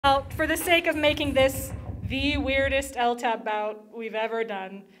For the sake of making this the weirdest LTAB bout we've ever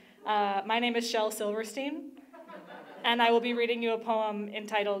done, my name is Shel Silverstein, and I will be reading you a poem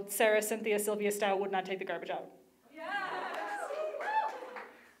entitled Sarah Cynthia Sylvia Stout Would Not Take the Garbage Out. Yes.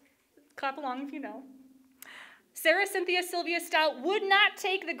 Clap along if you know. Sarah Cynthia Sylvia Stout would not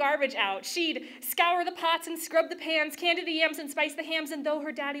take the garbage out. She'd scour the pots and scrub the pans, candy the yams and spice the hams, and though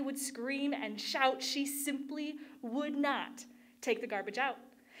her daddy would scream and shout, she simply would not take the garbage out.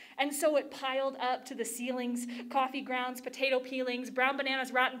 And so it piled up to the ceilings, coffee grounds, potato peelings, brown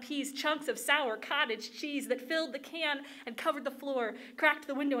bananas, rotten peas, chunks of sour cottage cheese that filled the can and covered the floor, cracked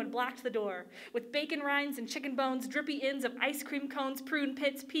the window and blacked the door, with bacon rinds and chicken bones, drippy ends of ice cream cones, prune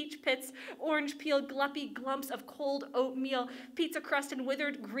pits, peach pits, orange peel, gluppy glumps of cold oatmeal, pizza crust and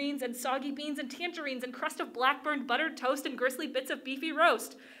withered greens and soggy beans and tangerines and crust of black-burned buttered toast and gristly bits of beefy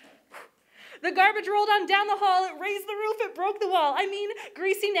roast. The garbage rolled on down the hall, it raised the roof, it broke the wall. I mean,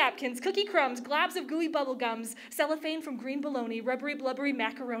 greasy napkins, cookie crumbs, globs of gooey bubble gums, cellophane from green bologna, rubbery blubbery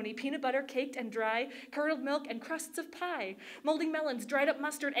macaroni, peanut butter caked and dry, curdled milk and crusts of pie, molding melons, dried up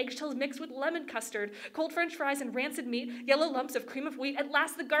mustard, eggshells mixed with lemon custard, cold french fries and rancid meat, yellow lumps of cream of wheat. At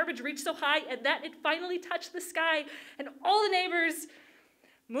last the garbage reached so high that it finally touched the sky, and all the neighbors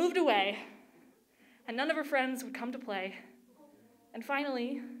moved away, and none of her friends would come to play. And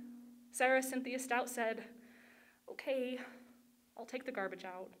finally, Sarah Cynthia Stout said, "Okay, I'll take the garbage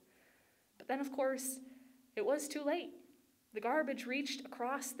out." But then, of course, it was too late. The garbage reached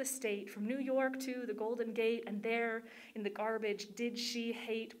across the state, from New York to the Golden Gate, and there, in the garbage, did she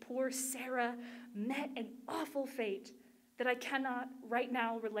hate. Poor Sarah met an awful fate that I cannot right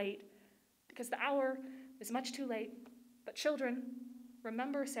now relate, because the hour is much too late. But children,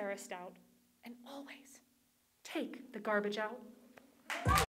 remember Sarah Stout, and always take the garbage out.